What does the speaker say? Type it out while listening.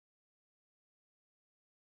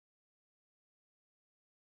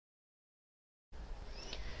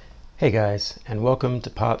Hey guys, and welcome to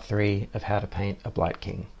part 3 of how to paint a Blight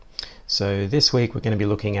King. So this week we're going to be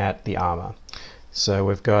looking at the armour. So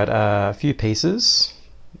we've got a few pieces,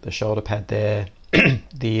 the shoulder pad there,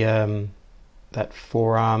 that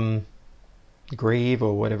forearm greave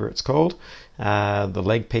or whatever it's called, the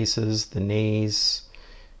leg pieces, the knees.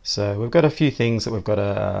 So we've got a few things that we've got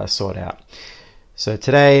to sort out. So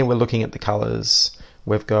today we're looking at the colours.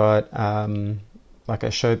 We've got, like I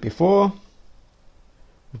showed before,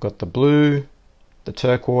 we've got the blue, the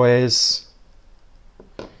turquoise,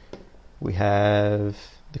 we have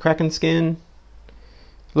the kraken skin, a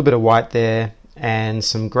little bit of white there, and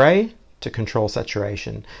some grey to control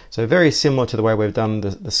saturation. So very similar to the way we've done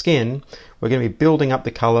the skin, we're going to be building up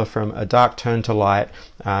the colour from a dark tone to light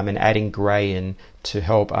and adding grey in to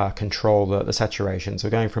help control the saturation. So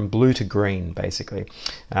we're going from blue to green basically.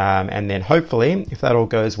 And then hopefully, if that all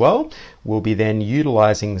goes well, we'll be then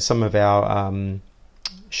utilising some of our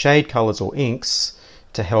shade colors or inks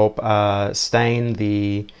to help stain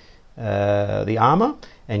the armor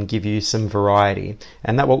and give you some variety,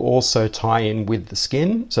 and that will also tie in with the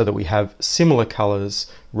skin so that we have similar colors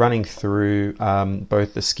running through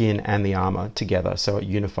both the skin and the armor together, so it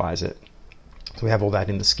unifies it. So we have all that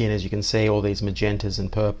in the skin, as you can see, all these magentas and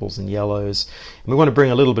purples and yellows, and we want to bring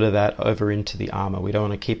a little bit of that over into the armor. We don't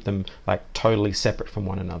want to keep them like totally separate from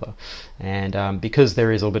one another. And because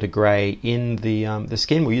there is a little bit of grey in the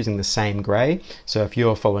skin, we're using the same grey. So if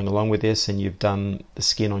you're following along with this and you've done the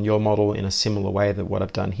skin on your model in a similar way that what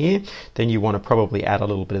I've done here, then you want to probably add a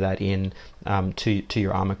little bit of that in to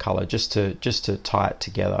your armor color just to tie it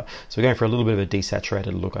together. So we're going for a little bit of a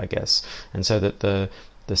desaturated look, I guess, and so that the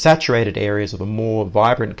saturated areas of a more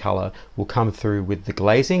vibrant color will come through with the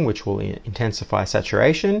glazing, which will intensify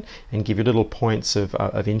saturation and give you little points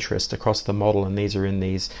of interest across the model. And these are in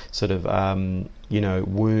these sort of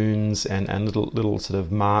wounds and little sort of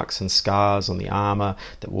marks and scars on the armor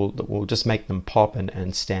that will just make them pop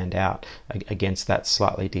and stand out against that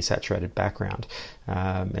slightly desaturated background.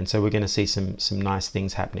 And so we're going to see some nice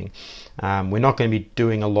things happening. We're not going to be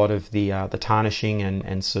doing a lot of the tarnishing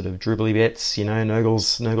and sort of dribbly bits,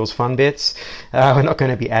 Nurgle's fun bits. We're not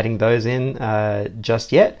going to be adding those in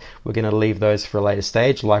just yet. We're going to leave those for a later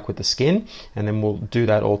stage, like with the skin, and then we'll do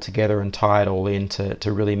that all together and tie it all in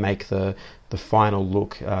to really make the final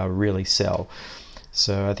look really sell.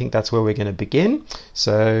 So I think that's where we're going to begin.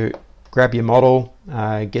 So grab your model,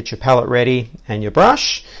 get your palette ready and your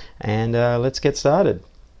brush, and let's get started.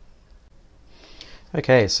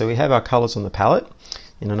 Okay, so we have our colors on the palette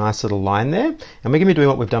in a nice little line there, and we're going to be doing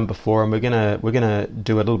what we've done before, and we're gonna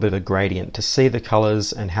do a little bit of a gradient to see the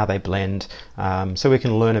colors and how they blend, so we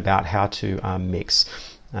can learn about how to mix.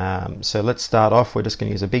 So let's start off. We're just going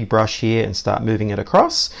to use a big brush here and start moving it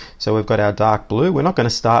across. So we've got our dark blue. We're not going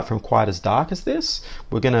to start from quite as dark as this.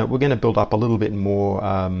 We're going to build up a little bit more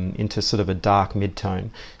into sort of a dark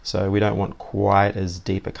mid-tone. So we don't want quite as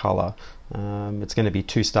deep a color. It's going to be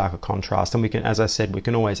too stark a contrast, and we can, as I said, we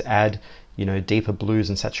can always add deeper blues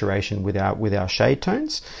and saturation with our shade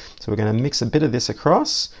tones. So we're going to mix a bit of this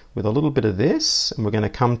across with a little bit of this, and we're going to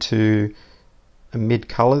come to a mid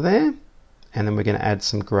color there. And then we're going to add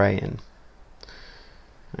some grey in.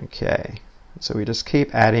 Okay, so we just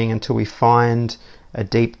keep adding until we find a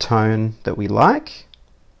deep tone that we like.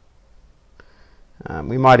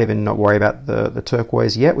 We might even not worry about the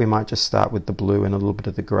turquoise yet. We might just start with the blue and a little bit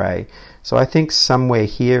of the grey. So I think somewhere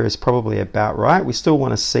here is probably about right. We still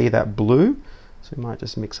want to see that blue, so we might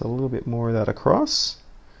just mix a little bit more of that across.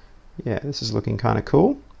 Yeah, this is looking kind of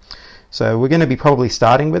cool. So we're going to be probably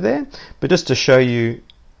starting with there, but just to show you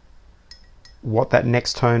what that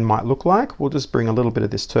next tone might look like, we'll just bring a little bit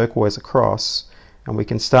of this turquoise across, and we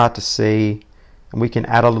can start to see, and we can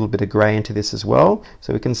add a little bit of grey into this as well,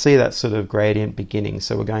 so we can see that sort of gradient beginning.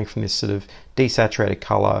 So we're going from this sort of desaturated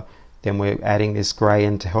color, then we're adding this grey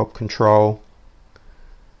in to help control,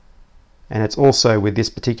 and it's also with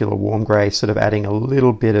this particular warm grey sort of adding a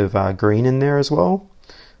little bit of green in there as well.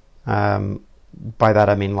 By that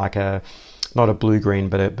I mean like not a blue green,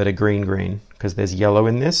 but a green, because there's yellow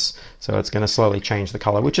in this, so it's going to slowly change the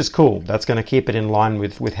color, which is cool. That's going to keep it in line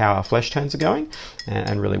with how our flesh tones are going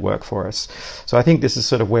and really work for us. So I think this is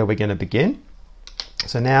sort of where we're going to begin.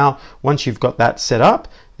 So now, once you've got that set up,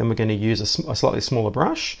 then we're going to use a slightly smaller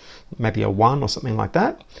brush, maybe a 1 or something like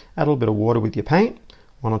that. Add a little bit of water with your paint,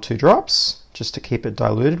 1 or 2 drops, just to keep it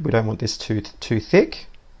diluted. We don't want this too thick.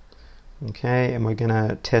 Okay, and we're going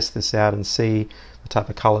to test this out and see the type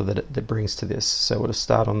of color that it brings to this. So we'll just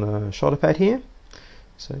start on the shoulder pad here.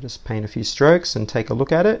 So just paint a few strokes and take a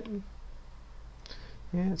look at it.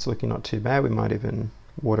 Yeah, it's looking not too bad. We might even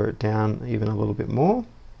water it down even a little bit more.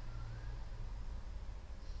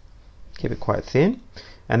 keep it quite thin,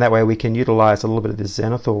 and that way we can utilize a little bit of this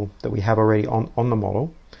zenithal that we have already on the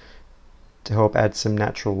model to help add some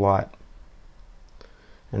natural light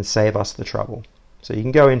and save us the trouble. So you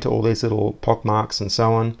can go into all these little pock marks and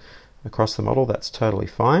so on across the model, that's totally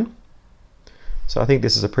fine. So I think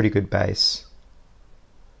this is a pretty good base,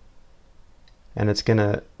 and it's going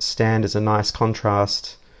to stand as a nice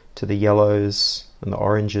contrast to the yellows and the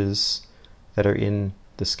oranges that are in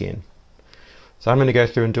the skin. So I'm going to go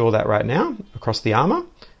through and do all that right now across the armor,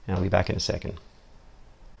 and I'll be back in a second.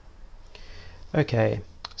 Okay,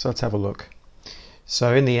 so let's have a look.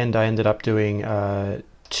 So in the end I ended up doing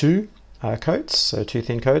two coats, so two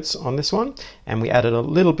thin coats on this one, and we added a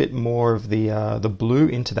little bit more of the blue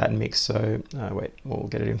into that mix. So wait, we'll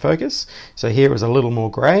get it in focus. So here was a little more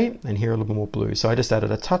grey, and here a little more blue. So I just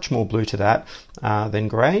added a touch more blue to that than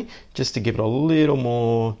grey, just to give it a little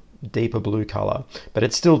more deeper blue color, but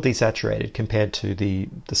it's still desaturated compared to the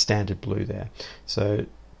standard blue there. So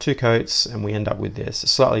two coats, and we end up with this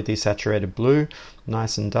slightly desaturated blue,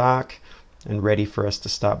 nice and dark, and ready for us to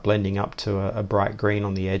start blending up to a bright green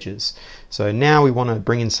on the edges. So now we want to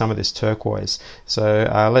bring in some of this turquoise.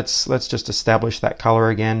 So let's just establish that color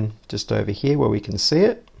again just over here where we can see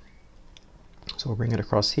it. So we'll bring it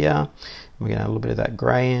across here. We're going to add a little bit of that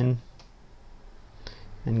gray in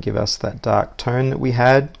and give us that dark tone that we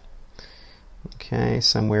had. Okay,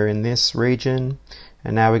 somewhere in this region.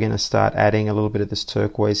 And now we're going to start adding a little bit of this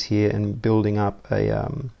turquoise here and building up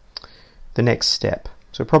the next step.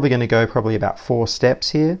 So we're probably going to go about 4 steps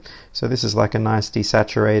here. So this is like a nice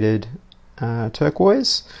desaturated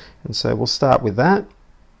turquoise, and so we'll start with that.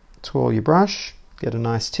 Twirl your brush, get a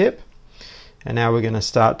nice tip, and now we're going to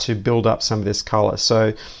start to build up some of this color.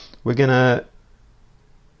 So we're going to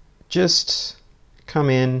just come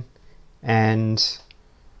in and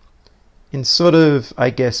in sort of, I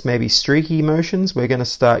guess, maybe streaky motions, we're going to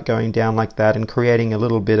start going down like that and creating a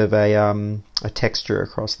little bit of a texture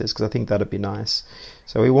across this, because I think that'd be nice.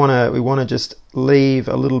 So we want to just leave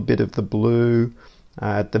a little bit of the blue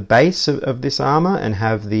at the base of this armor and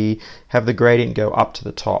have the gradient go up to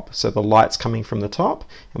the top. So the light's coming from the top,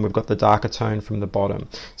 and we've got the darker tone from the bottom.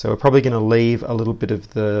 So we're probably going to leave a little bit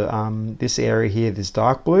of the this area here, this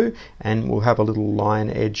dark blue, and we'll have a little line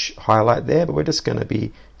edge highlight there, but we're just going to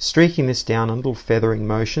be streaking this down in little feathering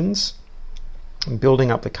motions and building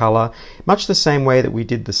up the color, much the same way that we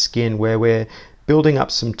did the skin, where we're building up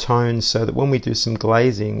some tones so that when we do some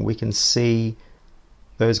glazing we can see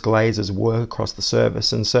those glazes work across the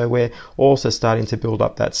surface. And so we're also starting to build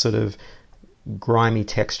up that sort of grimy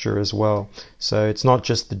texture as well. So it's not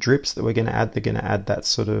just the drips that we're going to add, they're going to add that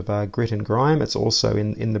sort of grit and grime. It's also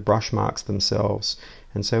in the brush marks themselves.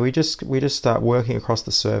 And so we just start working across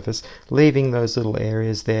the surface, leaving those little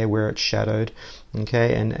areas there where it's shadowed.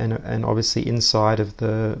 Okay, and obviously inside of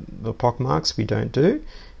the pock marks we don't do,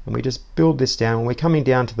 and we just build this down. When we're coming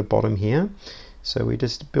down to the bottom here, so we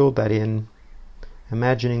just build that in,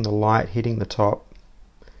 imagining the light hitting the top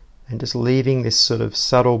and just leaving this sort of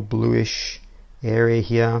subtle bluish area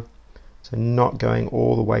here, so not going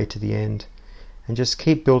all the way to the end, and just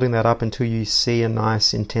keep building that up until you see a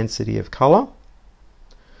nice intensity of color.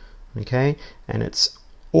 Okay, and it's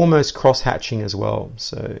almost cross-hatching as well.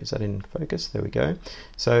 So is that in focus? There we go.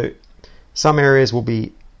 So some areas will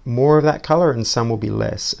be more of that color and some will be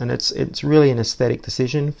less, and it's really an aesthetic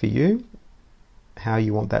decision for you how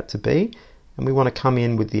you want that to be. And we want to come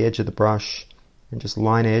in with the edge of the brush and just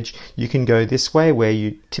line edge. You can go this way where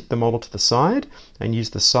you tip the model to the side and use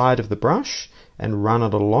the side of the brush and run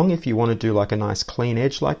it along if you want to do like a nice clean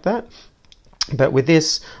edge like that. But with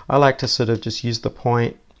this, I like to sort of just use the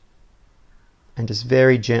point and just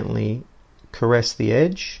very gently caress the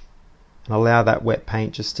edge and allow that wet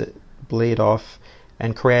paint just to bleed off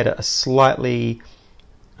and create a slightly,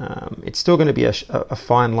 it's still going to be a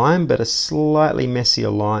fine line, but a slightly messier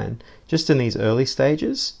line just in these early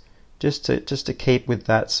stages, just to keep with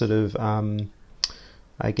that sort of,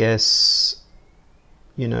 I guess,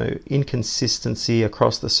 you know, inconsistency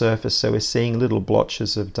across the surface. So we're seeing little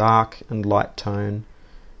blotches of dark and light tone,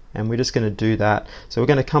 and we're just going to do that. So we're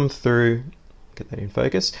going to come through, get that in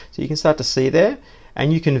focus, so you can start to see there,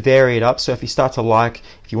 and you can vary it up. So if you start to like,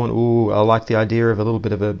 if you want, ooh, I like the idea of a little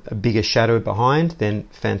bit of a bigger shadow behind, then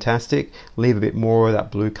fantastic, leave a bit more of that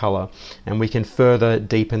blue color, and we can further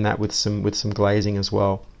deepen that with some glazing as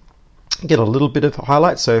well. Get a little bit of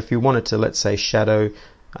highlight. So if you wanted to, let's say, shadow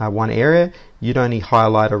one area, you'd only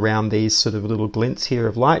highlight around these sort of little glints here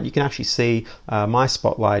of light. You can actually see my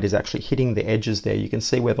spotlight is actually hitting the edges there. You can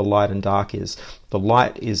see where the light and dark is. The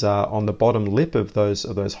light is on the bottom lip of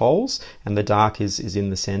those holes, and the dark is in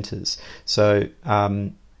the centers. So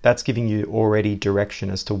that's giving you already direction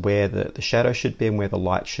as to where the shadow should be and where the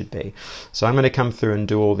light should be. So I'm going to come through and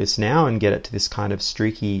do all this now and get it to this kind of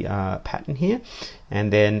streaky pattern here,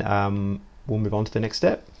 and then we'll move on to the next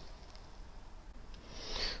step.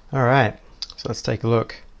 All right, so let's take a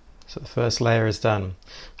look. So the first layer is done.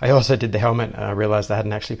 I also did the helmet, and I realized I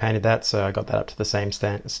hadn't actually painted that, so I got that up to the same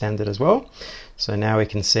standard as well. So now we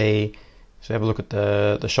can see, so have a look at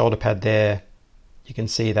the shoulder pad there. You can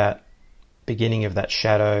see that beginning of that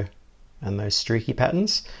shadow and those streaky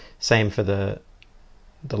patterns. Same for the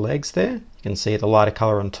legs there. You can see the lighter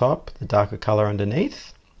color on top, the darker color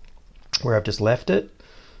underneath, where I've just left it.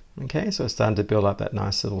 Okay, so it's starting to build up that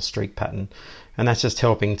nice little streak pattern, and that's just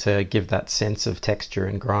helping to give that sense of texture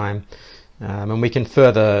and grime. And we can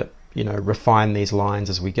further, refine these lines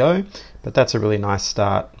as we go, but that's a really nice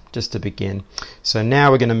start just to begin. So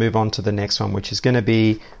now we're going to move on to the next one, which is going to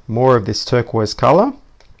be more of this turquoise color.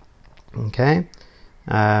 Okay,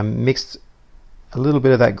 mixed a little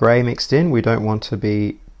bit of that gray mixed in. We don't want to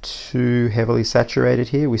be too heavily saturated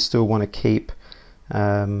here. We still want to keep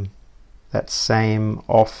that same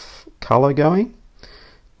off color going.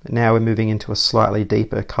 But now we're moving into a slightly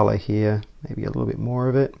deeper color here, maybe a little bit more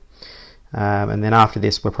of it. And then after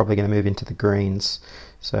this, we're probably going to move into the greens.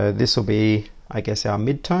 So this will be, I guess, our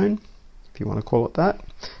mid-tone, if you want to call it that.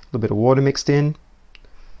 A little bit of water mixed in.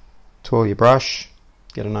 Twirl your brush,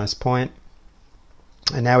 get a nice point.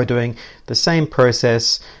 And now we're doing the same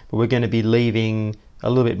process, but we're going to be leaving a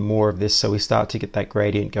little bit more of this, so we start to get that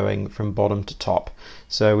gradient going from bottom to top.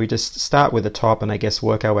 So we just start with the top and I guess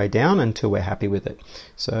work our way down until we're happy with it.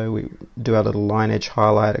 So we do our little line edge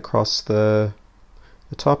highlight across the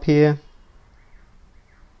top here.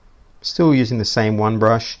 Still using the same one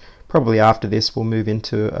brush. Probably after this we'll move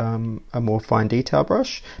into a more fine detail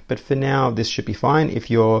brush, but for now this should be fine. If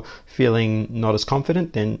you're feeling not as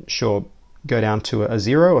confident, then sure, go down to a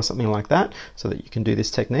 0 or something like that so that you can do this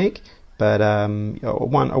technique. But a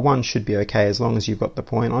one should be okay as long as you've got the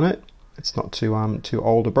point on it. It's not too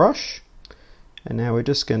old a brush. And now we're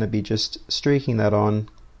just going to be just streaking that on,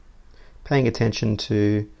 paying attention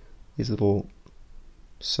to these little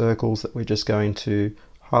circles that we're just going to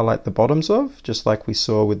highlight the bottoms of, just like we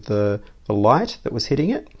saw with the light that was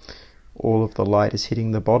hitting it. All of the light is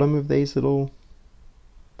hitting the bottom of these little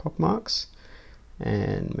pock marks.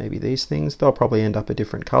 And maybe these things, they'll probably end up a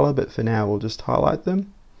different color, but for now we'll just highlight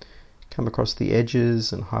them. Come across the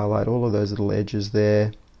edges and highlight all of those little edges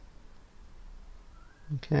there.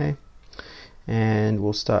 Okay, and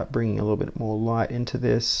we'll start bringing a little bit more light into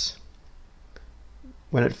this.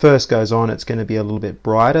 When it first goes on, it's going to be a little bit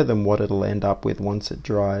brighter than what it'll end up with once it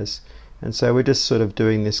dries. And so we're just sort of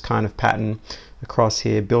doing this kind of pattern across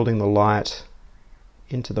here, building the light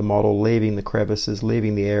into the model, leaving the crevices,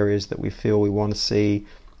 leaving the areas that we feel we want to see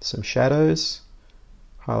some shadows,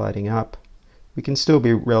 highlighting up. We can still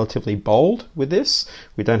be relatively bold with this.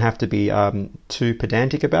 We don't have to be too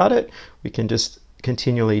pedantic about it. We can just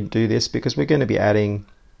continually do this because we're going to be adding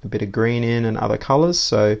a bit of green in and other colors,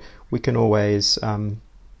 so we can always go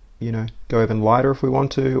even lighter if we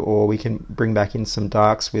want to, or we can bring back in some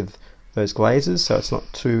darks with those glazes, so it's not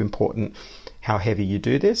too important how heavy you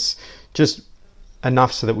do this, just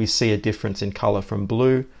enough so that we see a difference in color from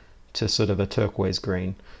blue to sort of a turquoise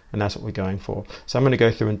green, and that's what we're going for. So I'm going to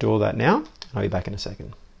go through and do all that now. I'll be back in a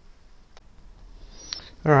second.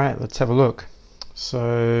 Alright, let's have a look.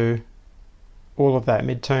 So all of that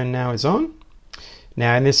mid-tone now is on.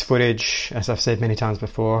 Now in this footage, as I've said many times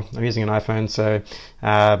before, I'm using an iPhone, so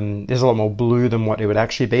there's a lot more blue than what it would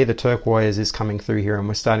actually be. The turquoise is coming through here and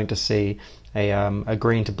we're starting to see a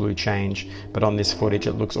green to blue change, but on this footage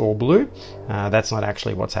it looks all blue. That's not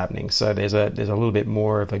actually what's happening. So there's a little bit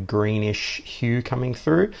more of a greenish hue coming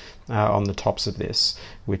through on the tops of this,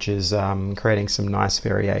 which is creating some nice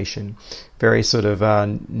variation. Very sort of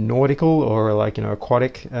nautical or like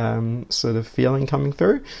aquatic sort of feeling coming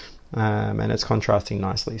through, and it's contrasting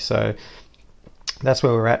nicely. So that's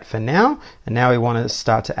where we're at for now, and now we want to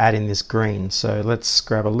start to add in this green. So let's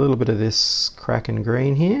grab a little bit of this Kraken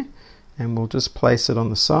green here, and we'll just place it on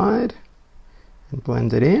the side and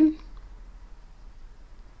blend it in.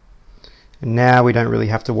 And now we don't really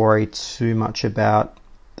have to worry too much about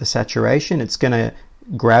the saturation. It's going to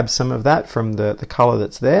grab some of that from the color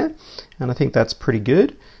that's there, and I think that's pretty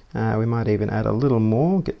good. We might even add a little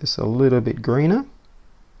more, get this a little bit greener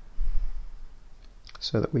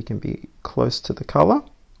so that we can be close to the color.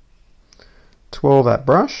 Twirl that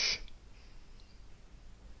brush,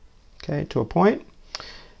 okay, to a point,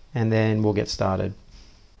 and then we'll get started.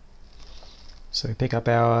 So we pick up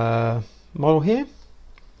our model here,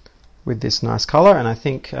 with this nice color, and I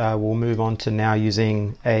think we'll move on to now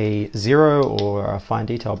using a 0 or a fine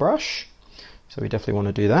detail brush. So we definitely want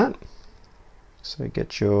to do that. So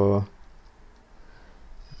get your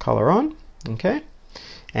color on, okay?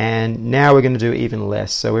 And now we're going to do even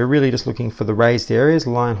less. So we're really just looking for the raised areas,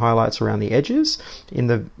 line highlights around the edges, in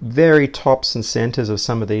the very tops and centers of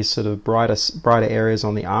some of these sort of brighter areas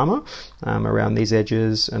on the armor, around these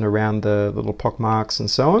edges and around the little pock marks and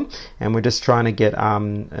so on. And we're just trying to get a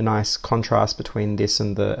nice contrast between this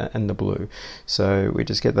and the blue. So we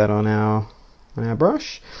just get that on our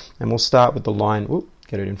brush, and we'll start with the line. Whoop,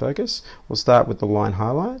 get it in focus. We'll start with the line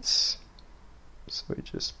highlights. So we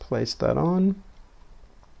just place that on.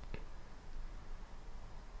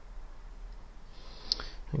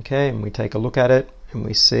 Okay, and we take a look at it and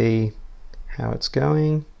we see how it's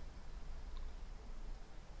going.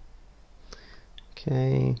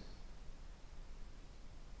 Okay.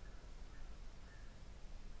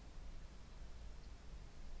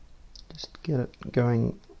 Just get it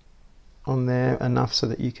going on there enough so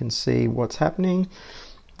that you can see what's happening.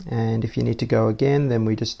 And if you need to go again, then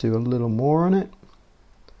we just do a little more on it.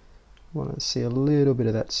 Want to see a little bit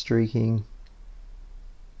of that streaking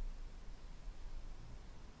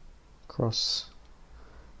across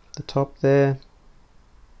the top there,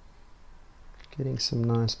 getting some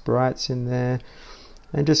nice brights in there,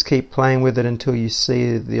 and just keep playing with it until you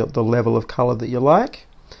see the level of color that you like.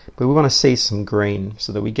 But we want to see some green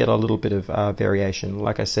so that we get a little bit of variation.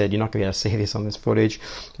 Like I said, you're not going to be able to see this on this footage.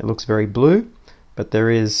 It looks very blue, but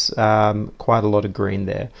there is quite a lot of green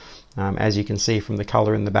there. As you can see from the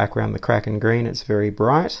color in the background, the Kraken green, it's very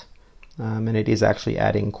bright, and it is actually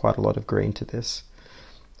adding quite a lot of green to this.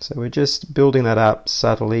 So we're just building that up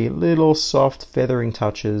subtly, little soft feathering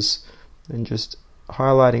touches, and just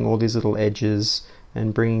highlighting all these little edges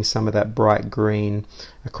and bringing some of that bright green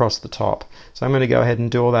across the top. So I'm going to go ahead and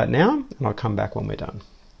do all that now, and I'll come back when we're done.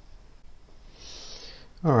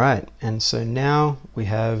 Alright, and so now we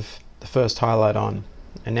have the first highlight on,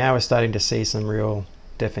 and now we're starting to see some real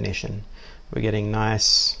definition. We're getting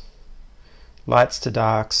nice lights to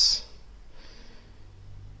darks,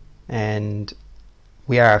 and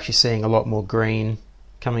we are actually seeing a lot more green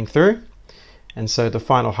coming through. And so the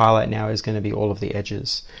final highlight now is going to be all of the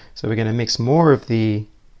edges. So we're going to mix more of the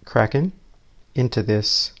Kraken into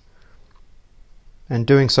this, and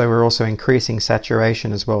doing so we're also increasing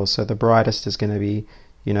saturation as well. So the brightest is going to be,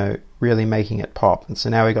 you know, really making it pop. And so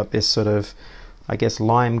now we got this sort of, I guess,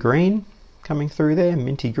 lime green coming through there,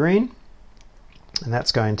 minty green, and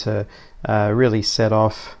that's going to really set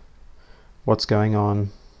off what's going on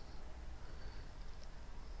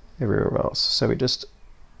everywhere else. So we just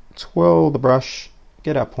twirl the brush,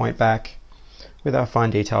 get our point back with our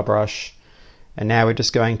fine detail brush, and now we're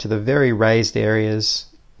just going to the very raised areas,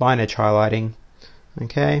 line edge highlighting.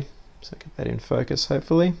 Okay, so get that in focus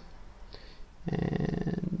hopefully,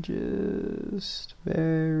 and just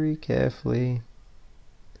very carefully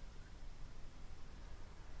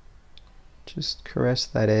just caress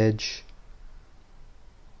that edge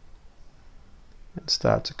and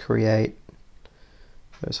start to create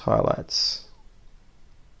those highlights.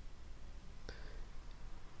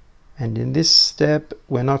 And in this step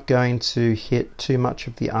we're not going to hit too much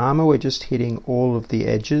of the armor, we're just hitting all of the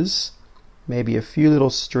edges, maybe a few little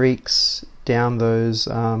streaks down those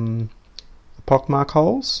pockmark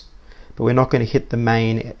holes, but we're not going to hit the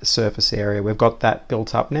main surface area. We've got that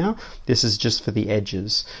built up now. This is just for the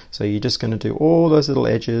edges. So you're just going to do all those little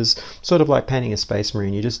edges, sort of like painting a space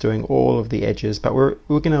marine. You're just doing all of the edges, but we're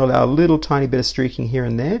going to allow a little tiny bit of streaking here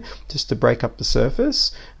and there just to break up the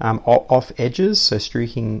surface, off edges, so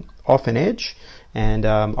streaking off an edge, and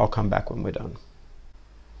I'll come back when we're done.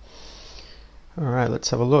 Alright, let's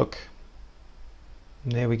have a look.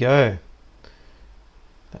 And there we go.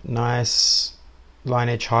 That nice line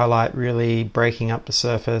edge highlight really breaking up the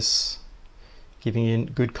surface, giving you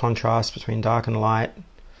good contrast between dark and light.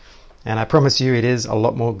 And I promise you it is a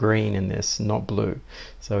lot more green in this, not blue.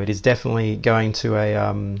 So it is definitely going to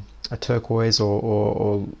a turquoise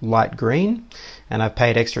or light green. And I've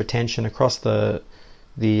paid extra attention across the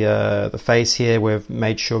face here. We've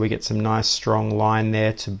made sure we get some nice strong line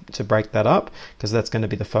there to break that up, because that's going to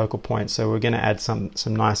be the focal point. So we're going to add some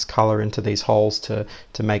nice color into these holes to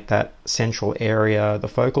make that central area the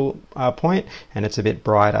focal point, and it's a bit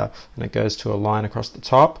brighter, and it goes to a line across the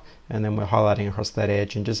top, and then we're highlighting across that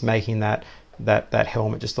edge and just making that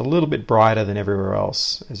helmet just a little bit brighter than everywhere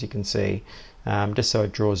else, as you can see. Just so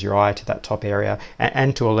it draws your eye to that top area,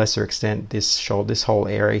 and to a lesser extent this whole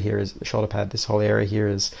area here is the shoulder pad. This whole area here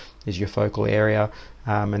is your focal area,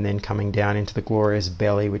 and then coming down into the glorious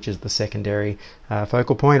belly, which is the secondary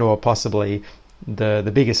focal point, or possibly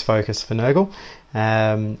the biggest focus for Nurgle,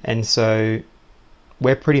 and so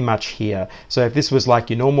we're pretty much here. So if this was like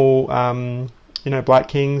your normal Blight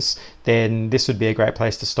Kings, then this would be a great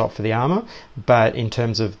place to stop for the armor, but in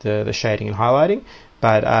terms of the shading and highlighting.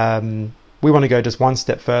 But we want to go just one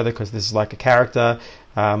step further, because this is like a character,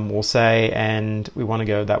 we'll say, and we want to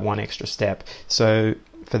go that one extra step. So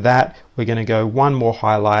for that, we're going to go one more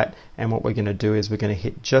highlight, and what we're going to do is we're going to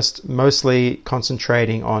hit just mostly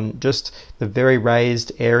concentrating on just the very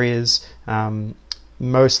raised areas,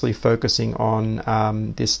 mostly focusing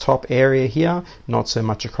on this top area here, not so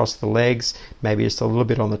much across the legs, maybe just a little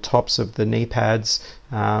bit on the tops of the knee pads,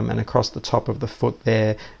 and across the top of the foot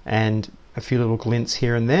there, and a few little glints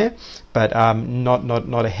here and there, but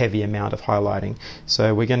not a heavy amount of highlighting.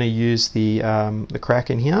 So we're going to use the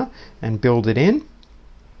Kraken here and build it in.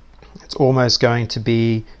 It's almost going to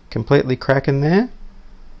be completely Kraken there,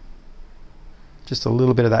 just a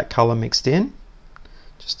little bit of that color mixed in,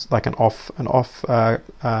 just like an off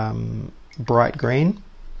bright green,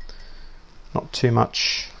 not too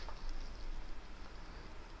much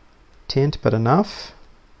tint, but enough,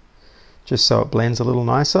 just so it blends a little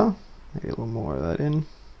nicer. Maybe a little more of that in.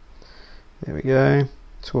 There we go.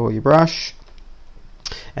 Twirl your brush.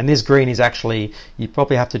 And this green is actually, you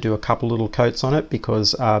probably have to do a couple little coats on it,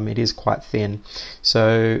 because it is quite thin.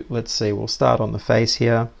 So let's see, we'll start on the face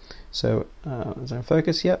here. So is that in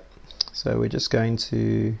focus? Yep. So we're just going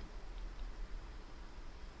to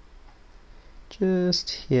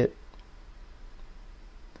just hit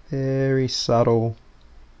very subtle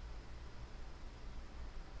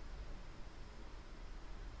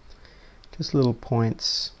just little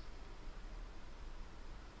points.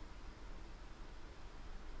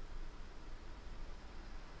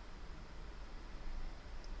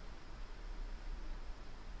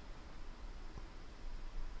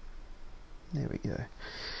 There we go.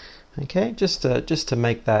 Okay, just to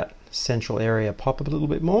make that central area pop a little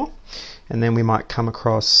bit more, and then we might come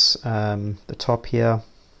across the top here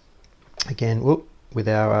again. Whoop, with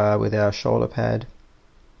our shoulder pad.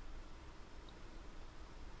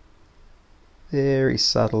 Very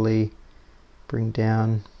subtly bring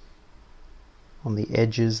down on the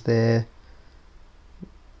edges there,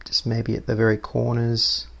 just maybe at the very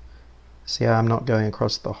corners. See how I'm not going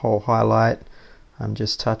across the whole highlight, I'm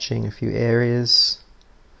just touching a few areas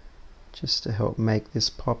just to help make this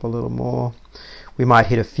pop a little more. We might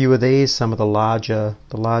hit a few of these, some of the larger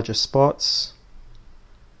spots.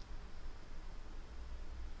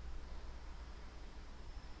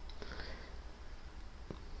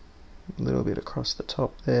 A little bit across the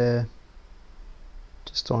top there,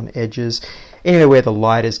 just on edges, anywhere where the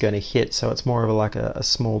light is going to hit, so it's more of like a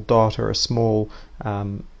small dot or a small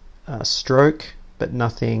stroke, but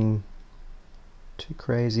nothing too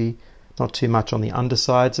crazy, not too much on the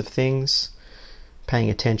undersides of things,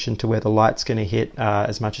 paying attention to where the light's going to hit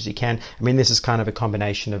as much as you can. I mean, this is kind of a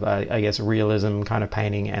combination of I guess realism kind of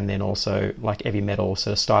painting, and then also like heavy metal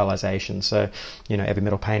sort of stylization. So heavy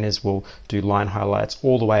metal painters will do line highlights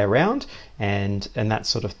all the way around and that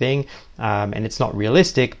sort of thing, and it's not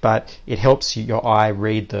realistic, but it helps your eye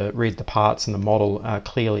read the parts and the model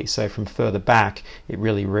clearly. So from further back it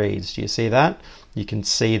really reads. Do you see that? You can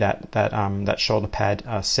see that shoulder pad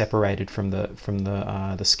separated from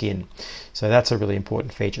the skin. So that's a really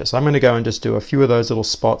important feature. So I'm going to go and just do a few of those little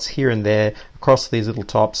spots here and there across these little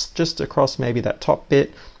tops, just across maybe that top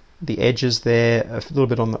bit, the edges there, a little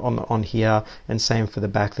bit on here, and same for the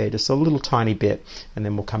back there, just a little tiny bit, and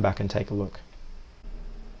then we'll come back and take a look.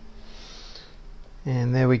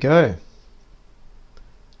 And there we go.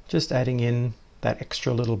 Just adding in that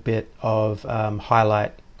extra little bit of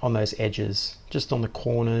highlight on those edges, just on the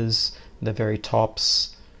corners, the very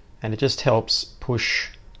tops, and it just helps push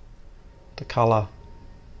the color,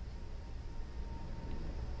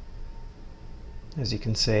 as you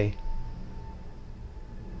can see.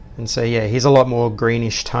 And so yeah, here's a lot more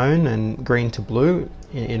greenish tone and green to blue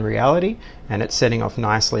in reality, and it's setting off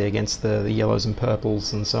nicely against the yellows and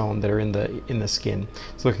purples and so on that are in the skin.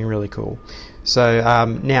 It's looking really cool. So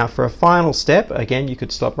now for a final step, again you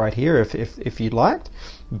could stop right here if you'd liked,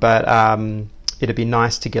 but it'd be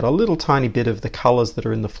nice to get a little tiny bit of the colors that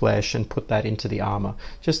are in the flesh and put that into the armor,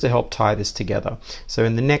 just to help tie this together. So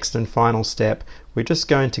in the next and final step, we're just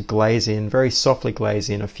going to glaze in, very softly glaze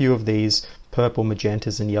in a few of these purple,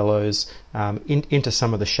 magentas and yellows into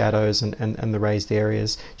some of the shadows and the raised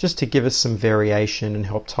areas, just to give us some variation and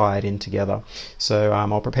help tie it in together. So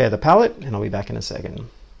I'll prepare the palette and I'll be back in a second.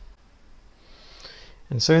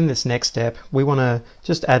 And so in this next step, we want to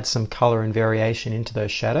just add some color and variation into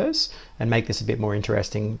those shadows and make this a bit more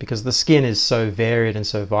interesting, because the skin is so varied and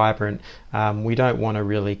so vibrant. We don't want to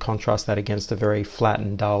really contrast that against a very flat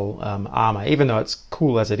and dull armor. Even though it's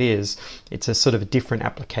cool as it is, it's a sort of a different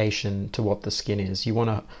application to what the skin is. You want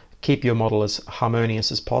to keep your model as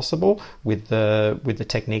harmonious as possible with the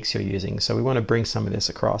techniques you're using. So we want to bring some of this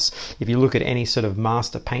across. If you look at any sort of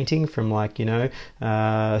master painting from, like, you know,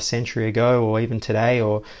 a century ago or even today,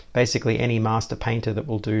 or basically any master painter that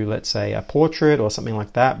will do, let's say, a portrait or something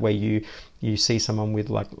like that, where you see someone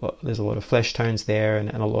with, like, there's a lot of flesh tones there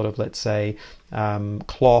and a lot of, let's say,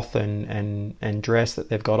 cloth and dress that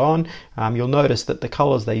they've got on, you'll notice that the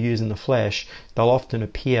colors they use in the flesh, they'll often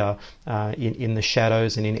appear in the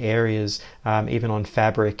shadows and in areas, even on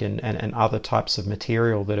fabric and other types of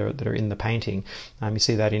material that are in the painting. You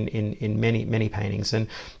see that in many paintings, and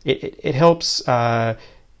it helps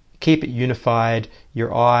keep it unified.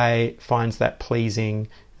 Your eye finds that pleasing.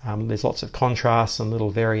 There's lots of contrasts and little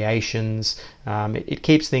variations. It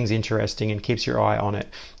keeps things interesting and keeps your eye on it.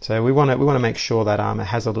 So we want to make sure that armor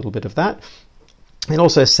has a little bit of that, and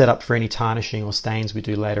also set up for any tarnishing or stains we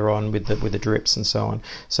do later on with the drips and so on.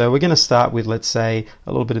 So we're going to start with, let's say,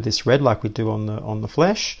 a little bit of this red, like we do on the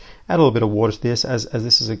flesh. Add a little bit of water to this. As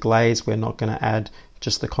this is a glaze, we're not going to add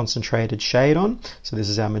just the concentrated shade on. So this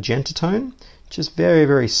is our magenta tone, just very,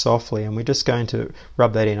 very softly, and we're just going to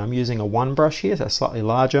rub that in. I'm using a 1 brush here, so slightly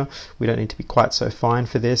larger. We don't need to be quite so fine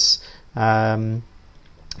for this, but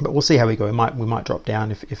we'll see how we go. We might drop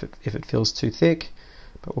down if it feels too thick,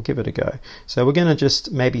 but we'll give it a go. So we're going to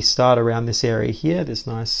just maybe start around this area here, this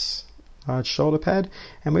nice large shoulder pad,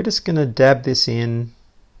 and we're just going to dab this in,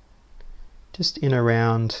 just in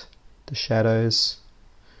around the shadows,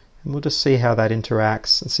 and we'll just see how that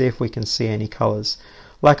interacts and see if we can see any colors.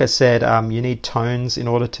 Like I said, you need tones in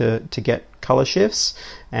order to get color shifts,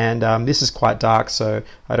 and this is quite dark, so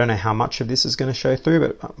I don't know how much of this is going to show through,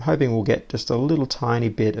 but I'm hoping we'll get just a little tiny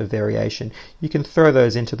bit of variation. You can throw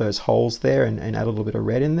those into those holes there and add a little bit of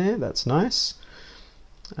red in there. That's nice.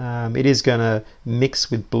 It is going to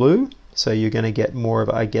mix with blue, so you're going to get more of,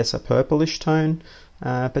 I guess, a purplish tone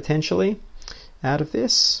potentially out of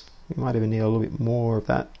this. We might even need a little bit more of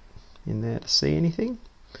that in there to see anything.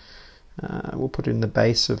 We'll put it in the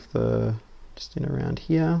base of just in around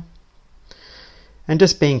here, and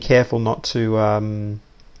just being careful not to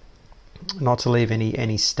leave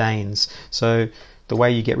any stains. So the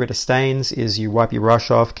way you get rid of stains is you wipe your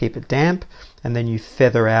brush off, keep it damp, and then you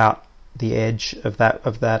feather out the edge of that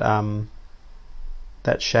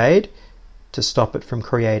shade to stop it from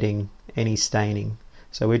creating any staining.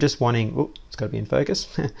 So we're just wanting, oh, it's got to be in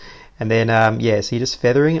focus, and then yeah, so you're just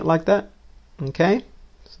feathering it like that. Okay.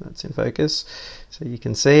 That's in focus, so you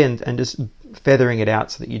can see, and just feathering it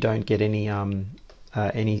out so that you don't get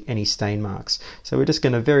any stain marks. So we're just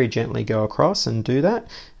going to very gently go across and do that.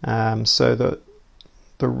 So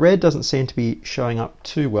the red doesn't seem to be showing up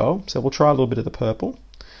too well, so we'll try a little bit of the purple,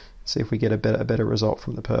 see if we get a better result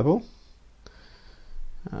from the purple.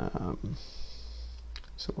 So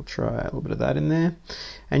we'll try a little bit of that in there,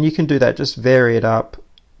 and you can do that, just vary it up,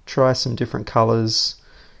 try some different colors,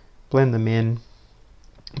 blend them in.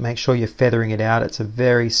 Make sure you're feathering it out. It's a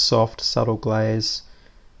very soft, subtle glaze.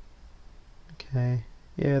 Okay,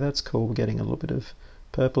 yeah, that's cool. We're getting a little bit of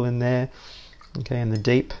purple in there. Okay, in the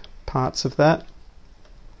deep parts of that.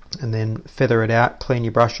 And then feather it out. Clean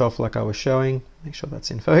your brush off like I was showing. Make sure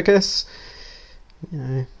that's in focus. You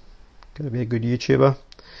know, got to be a good YouTuber.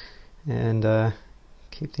 And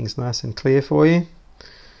keep things nice and clear for you.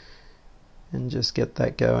 And just get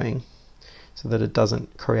that going, so that it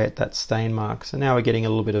doesn't create that stain mark. So now we're getting a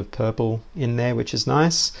little bit of purple in there, which is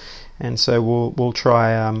nice. And so we'll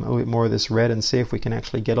try a little bit more of this red and see if we can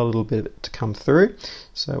actually get a little bit to come through.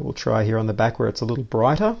 So we'll try here on the back where it's a little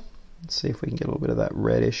brighter. Let's see if we can get a little bit of that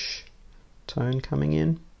reddish tone coming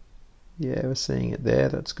in. Yeah, we're seeing it there.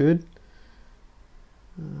 That's good.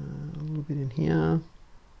 A little bit in here.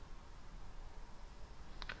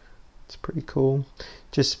 It's pretty cool.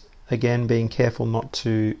 Just again, being careful not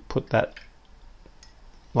to put that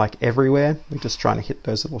like everywhere. We're just trying to hit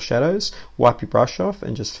those little shadows. Wipe your brush off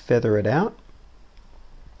and just feather it out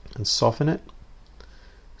and soften it,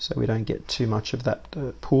 so we don't get too much of that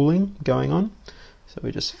pooling going on. So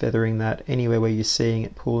we're just feathering that anywhere where you're seeing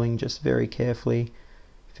it pooling. Just very carefully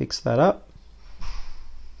fix that up,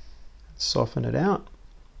 soften it out,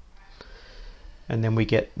 and then we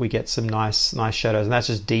get some nice shadows, and that's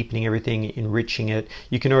just deepening everything, enriching it.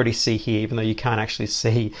 You can already see here, even though you can't actually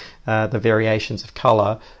see the variations of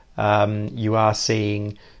color, you are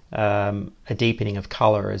seeing a deepening of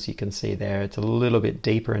color, as you can see there. It's a little bit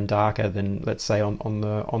deeper and darker than, let's say, on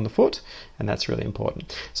the foot, and that's really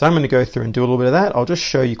important. So I'm going to go through and do a little bit of that. I'll just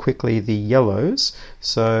show you quickly the yellows.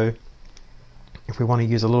 So if we want to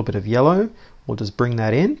use a little bit of yellow, we'll just bring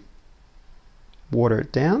that in, water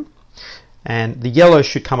it down, and the yellow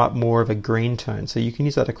should come up more of a green tone. So you can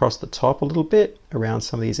use that across the top a little bit around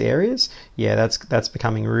some of these areas. Yeah, that's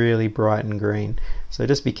becoming really bright and green. So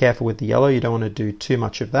just be careful with the yellow. You don't want to do too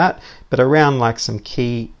much of that, but around like some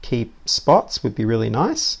key spots would be really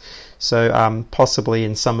nice. So possibly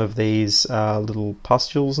in some of these little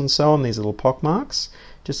pustules and so on, these little pock marks,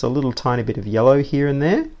 just a little tiny bit of yellow here and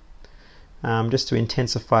there, just to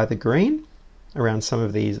intensify the green around some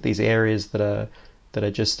of these areas that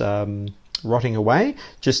are just rotting away,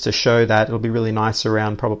 just to show that it'll be really nice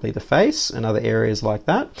around probably the face and other areas like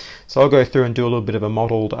that. So I'll go through and do a little bit of a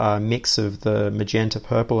mottled mix of the magenta,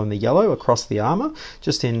 purple and the yellow across the armor,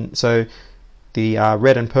 so the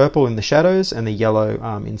red and purple in the shadows and the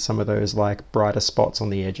yellow in some of those like brighter spots on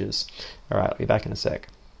the edges. All right, I'll be back in a sec.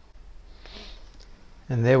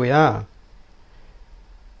 And there we are,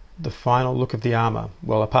 the final look of the armor.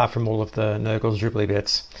 Well, apart from all of the Nurgle's dribbly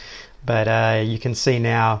bits, but you can see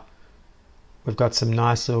now we've got some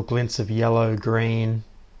nice little glints of yellow, green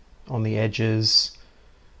on the edges.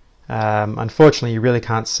 Unfortunately, you really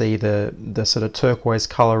can't see the sort of turquoise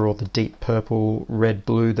color or the deep purple, red,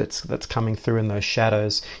 blue that's coming through in those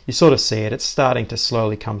shadows. You sort of see it. It's starting to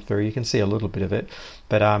slowly come through. You can see a little bit of it,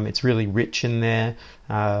 but it's really rich in there.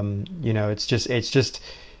 You know, it's just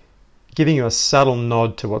giving you a subtle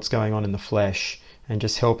nod to what's going on in the flesh and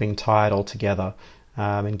just helping tie it all together.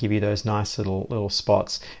 And give you those nice little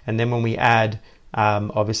spots. And then when we add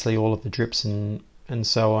obviously all of the drips and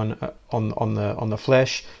so on the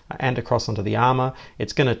flesh and across onto the armor,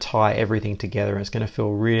 it's going to tie everything together. It's going to feel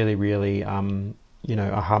really you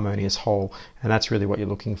know, a harmonious whole, and that's really what you're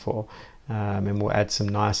looking for. And we'll add some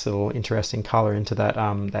nice little interesting color into that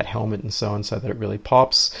that helmet and so on, so that it really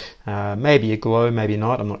pops. Maybe a glow, maybe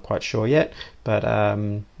not, I'm not quite sure yet, but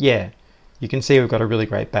yeah, you can see we've got a really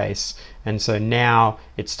great base. And so now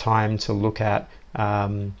it's time to look at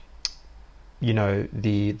you know,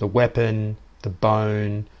 the weapon, the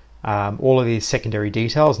bone, all of these secondary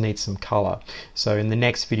details need some color. So in the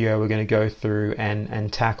next video we're going to go through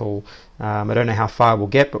and tackle, I don't know how far we'll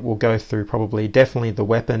get, but we'll go through probably definitely the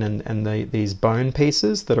weapon and these bone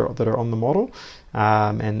pieces that are on the model,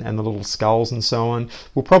 and the little skulls and so on.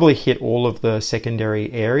 We'll probably hit all of the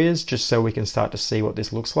secondary areas just so we can start to see what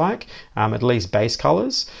this looks like, at least base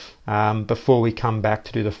colors, before we come back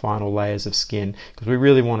to do the final layers of skin, because we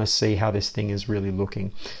really want to see how this thing is really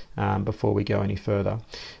looking before we go any further.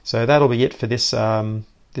 So that'll be it for this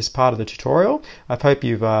this part of the tutorial. I hope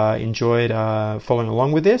you've enjoyed following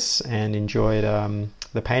along with this and enjoyed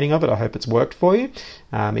the painting of it. I hope it's worked for you,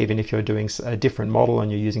 even if you're doing a different model and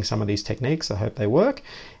you're using some of these techniques. I hope they work.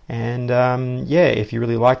 And yeah, if you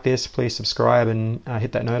really like this, please subscribe and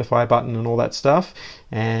hit that notify button and all that stuff,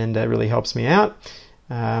 and it really helps me out.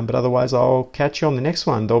 But otherwise, I'll catch you on the next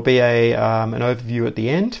one. There'll be an overview at the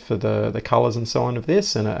end for the colors and so on of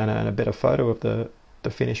this, and a better photo of the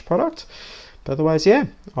finished product. But otherwise, yeah,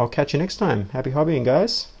 I'll catch you next time. Happy hobbying,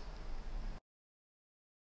 guys.